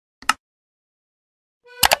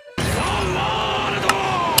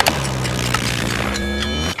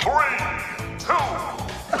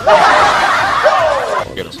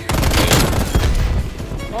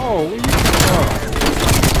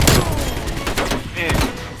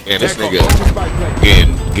Man, this nigga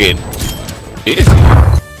getting busy.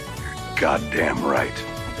 Goddamn right.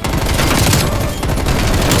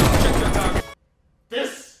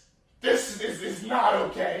 This is not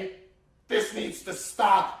okay. This needs to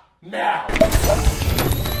stop now.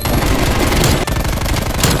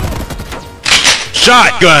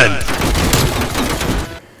 Shotgun!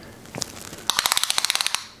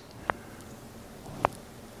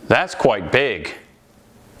 That's quite big.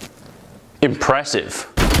 Impressive.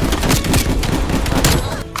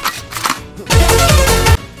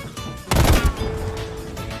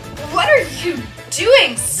 What are you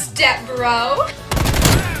doing, step bro?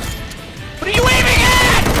 What are you aiming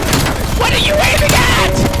at? What are you aiming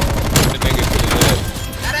at?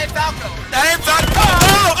 That ain't Falco. That ain't Falco.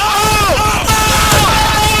 Oh!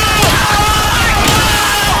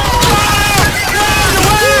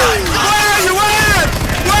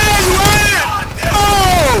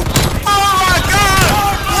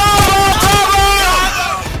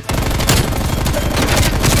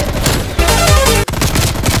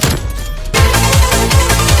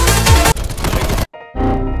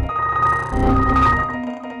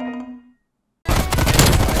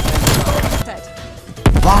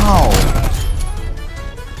 Wow!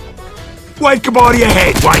 Wake him out of your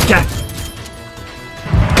head, Waker!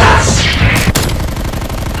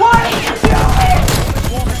 What are you doing?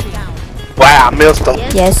 Wow, I missed him.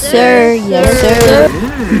 Yes, sir. Yes, sir.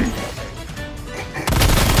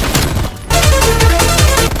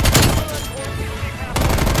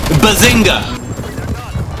 Bazinga!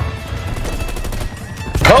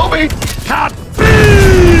 Kobe! Cut!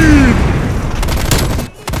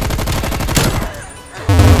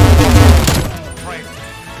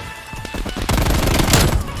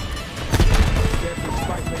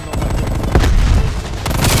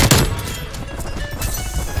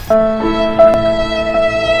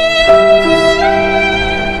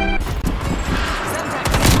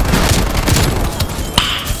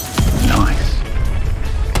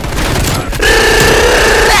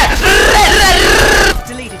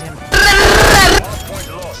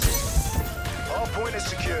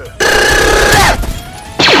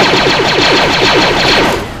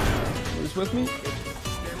 With me?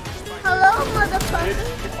 Hello, motherfucker.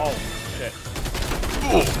 Oh, shit.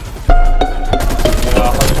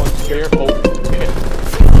 Careful.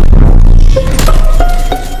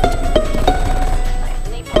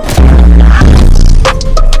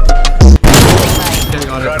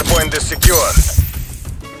 Hardpoint is secure.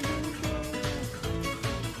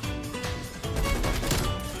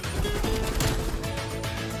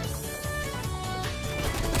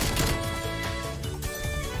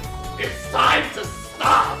 It's time to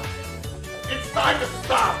stop. It's time to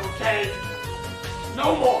stop, okay?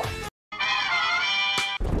 No more.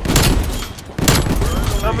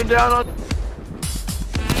 Coming down on.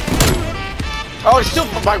 Oh, it's still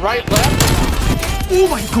my right, left? Oh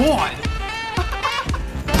my god!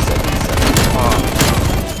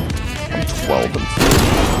 I'm 12 and 4.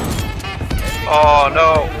 Oh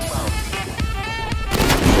no.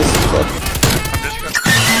 This is good.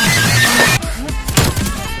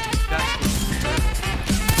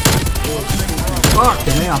 Fuck,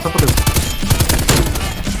 can I on top of the...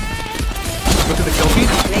 Look at the kill feed.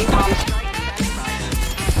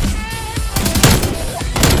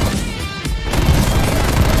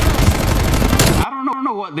 I don't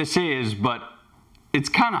know what this is, but it's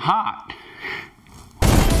kind of hot.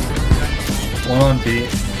 One on B.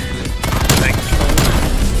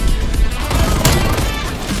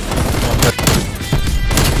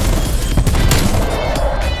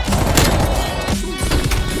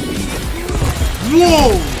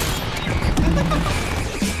 Whoa!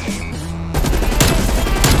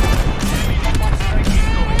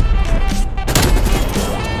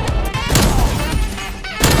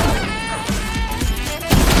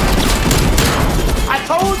 I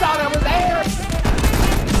told y'all I was there.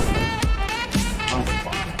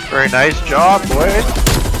 Very nice job, boys.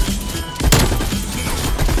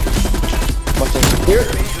 What's in here?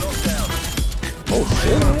 Oh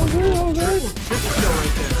shit.